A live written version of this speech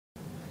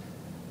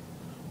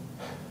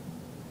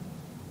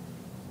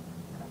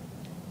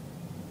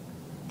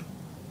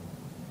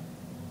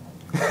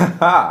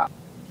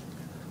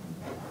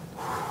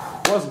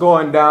What's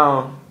going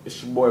down?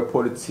 It's your boy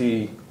Porter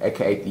T,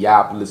 aka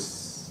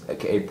Theopolis,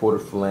 aka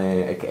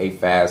Portertflinn, aka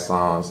Fast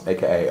Songs,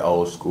 aka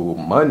Old School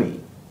Money.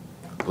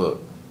 Look.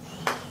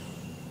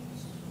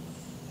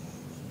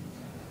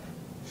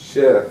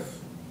 Chef.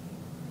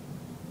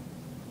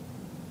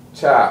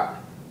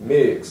 Chop.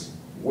 Mix.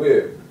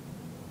 Whip.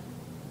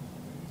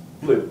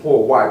 Flip,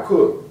 pour, white,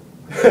 cook.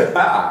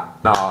 Nah,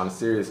 on a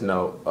serious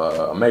note,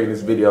 I'm making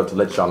this video to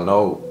let y'all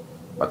know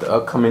about the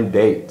upcoming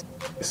date.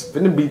 It's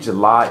finna be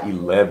July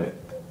 11th.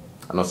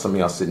 I know some of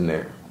y'all sitting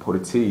there, Porter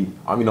T,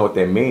 I don't even know what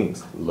that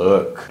means.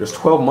 Look, there's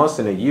 12 months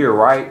in a year,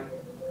 right?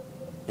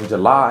 In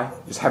July,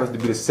 just happens to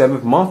be the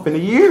 7th month in a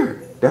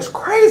year. That's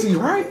crazy,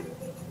 right?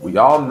 We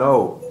all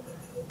know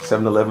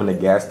 7-Eleven, the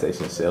gas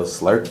station, sells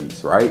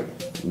Slurpees, right?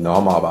 You know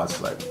I'm all about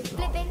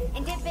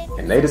Slurpees.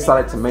 And they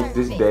decided to make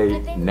this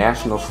day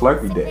National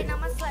Slurpee Day.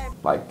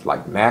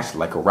 Like national,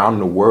 like around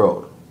the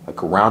world,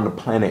 like around the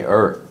planet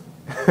Earth.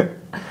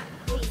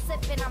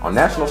 On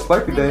National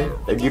Slurpee Day,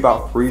 they give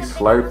out free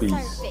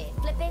Slurpees.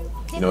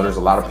 You know, there's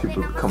a lot of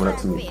people coming up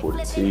to me,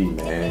 Porter T,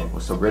 man,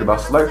 what's so great about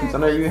Slurpees? I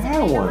never even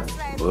had one.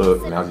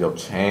 Look, now's your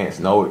chance,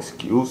 no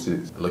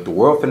excuses. Look, the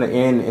world finna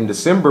end in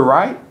December,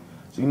 right?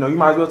 So, you know, you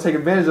might as well take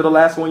advantage of the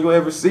last one you'll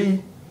ever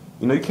see.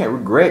 You know, you can't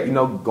regret, you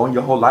know, going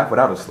your whole life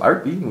without a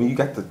Slurpee when you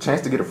got the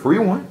chance to get a free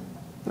one.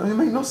 You know, it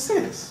make no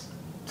sense.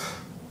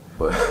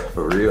 But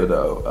for real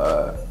though,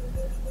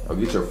 go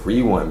get your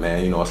free one,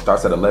 man. You know, it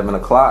starts at 11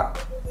 o'clock.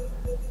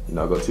 You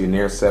know, go to your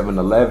nearest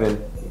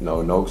 7-Eleven. You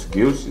know, no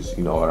excuses.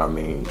 You know what I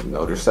mean? You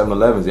know, there's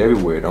 7-Elevens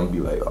everywhere. Don't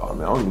be like, oh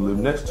man, I don't even live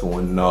next to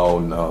one. No,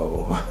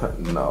 no,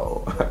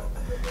 no.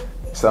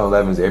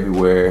 7-Elevens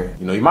everywhere.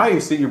 You know, you might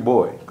even see your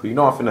boy. Cause you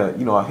know I'm finna,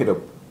 you know, I hit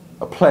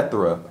a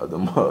plethora of the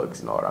mugs.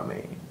 You know what I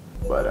mean?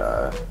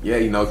 But yeah,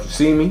 you know, if you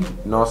see me, you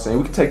know what I'm saying,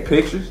 we can take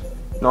pictures.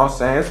 You know what I'm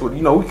saying? It's what,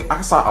 you know, I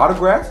can sign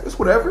autographs. It's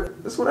whatever.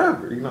 It's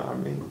whatever. You know what I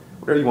mean?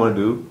 Whatever you want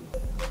to do.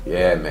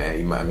 Yeah, man.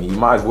 You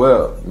might as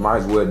well. You might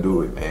as well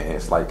do it, man.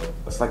 It's like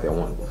that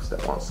one. What's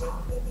that one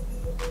song?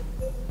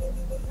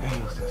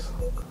 Dang, what's that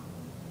song?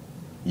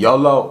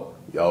 YOLO.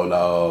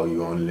 YOLO.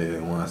 You only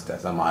live once.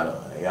 That's a motto.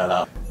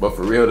 YOLO. But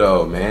for real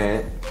though,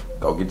 man,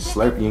 go get your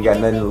Slurpee. You ain't got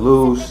nothing to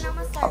lose.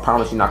 I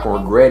promise you're not gonna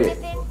regret it.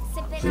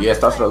 So yeah, it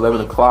starts at 11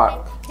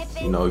 o'clock.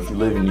 You know, if you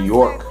live in New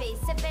York,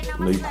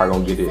 you know, you probably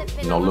gonna get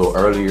it, you know, a little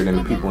earlier than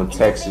the people in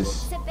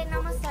Texas.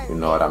 You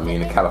know what I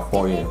mean? In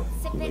California,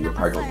 you know, you're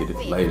probably gonna get it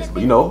the latest.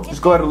 But you know,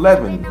 just go at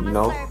 11. You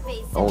know,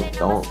 don't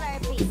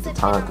get the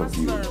time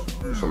confused.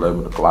 It's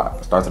 11 o'clock.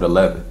 It starts at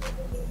 11.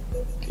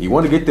 You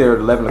want to get there at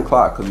 11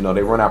 o'clock because you know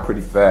they run out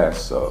pretty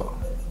fast. So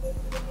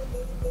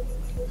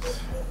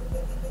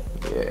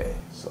yeah.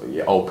 So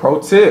yeah. Oh, pro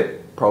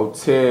tip.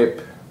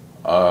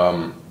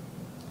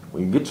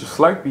 When you get your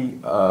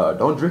Slurpee,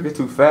 don't drink it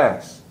too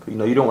fast. You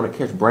know, you don't want to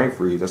catch brain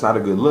freeze. That's not a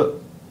good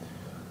look.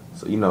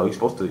 So, you know, you're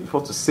supposed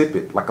to sip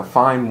it like a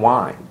fine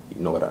wine.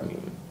 You know what I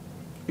mean?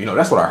 You know,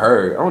 that's what I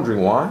heard. I don't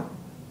drink wine.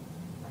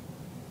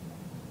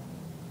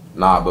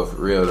 Nah, but for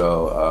real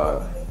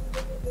though,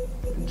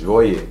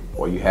 enjoy it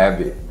while you have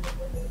it.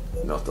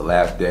 You know, it's the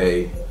last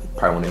day. You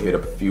probably want to hit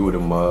up a few of the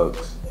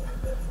mugs.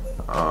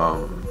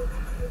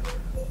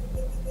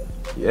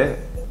 Yeah.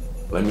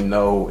 Let me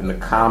know in the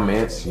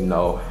comments, you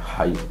know,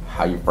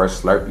 how your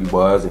first Slurpee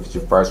was, if it's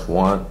your first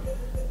one.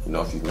 You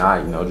know, if you're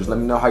not, you know, just let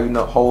me know how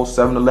your whole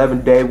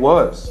 7-Eleven day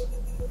was.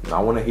 You know,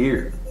 I want to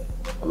hear it.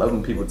 I love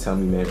when people tell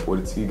me, man,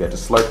 Porter T, you got the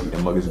Slurpee, the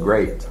mug is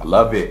great. I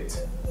love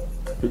it.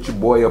 Hit your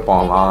boy up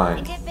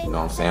online. You know what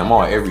I'm saying? I'm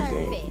on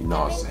everything. You know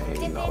what I'm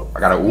saying? You know, I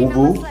got a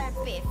Ubu.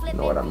 You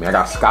know what I mean? I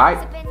got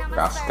Skype.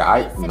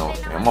 You know what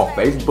I'm saying? I'm on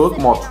Facebook.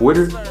 I'm on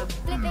Twitter. You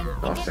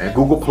know what I'm saying?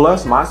 Google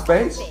Plus,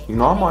 MySpace. You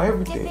know, I'm on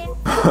everything.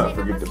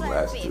 Forget the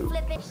last two.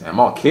 I'm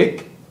on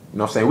Kick. You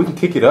know what I'm saying? We can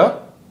kick it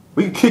up.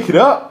 We can kick it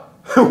up.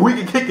 We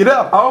can kick it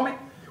up, homie.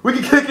 We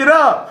can kick it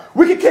up.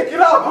 We can kick it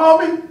up,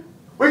 homie.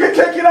 We can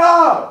kick it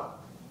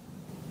up.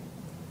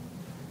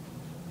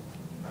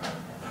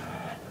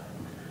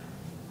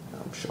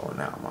 I'm showing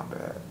out, my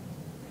bad.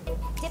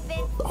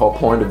 The whole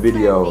point of the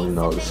video, you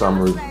know, the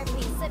summary.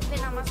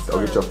 Go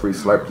get your free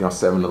Slurpee on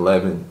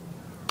 7-Eleven.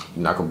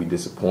 You're not going to be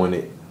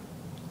disappointed.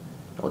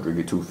 Don't drink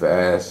it too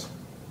fast.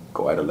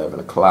 Go at 11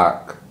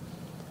 o'clock.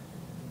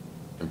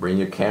 And bring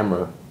your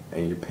camera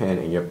and your pen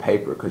and your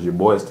paper because your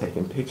boy is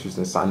taking pictures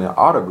and signing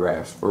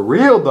autographs. For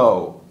real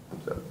though.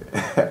 I'm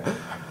joking.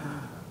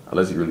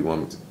 Unless you really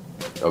want me to.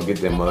 Go get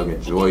that mug,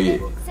 enjoy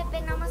it.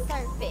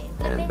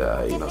 And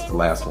you know, it's the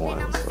last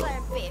one. So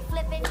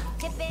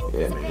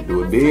yeah, man,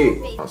 do it big.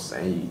 You know what I'm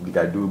saying? You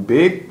gotta do it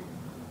big.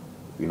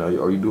 You know,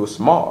 or you do it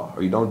small,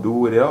 or you don't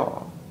do it at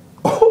all.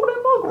 Oh,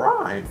 that mug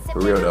rhyme. For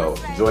real though.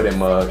 Enjoy that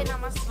mug.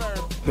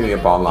 Hit me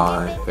up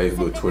online,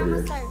 Facebook,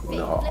 Twitter, you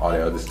know, all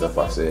the other stuff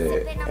I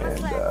said, and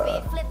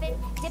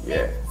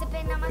yeah,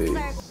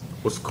 peace.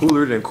 What's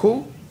cooler than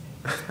cool?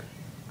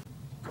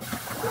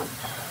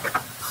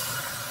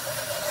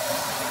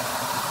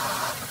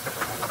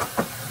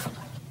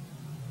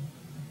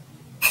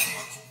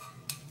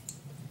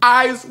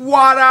 Ice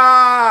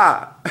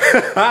water!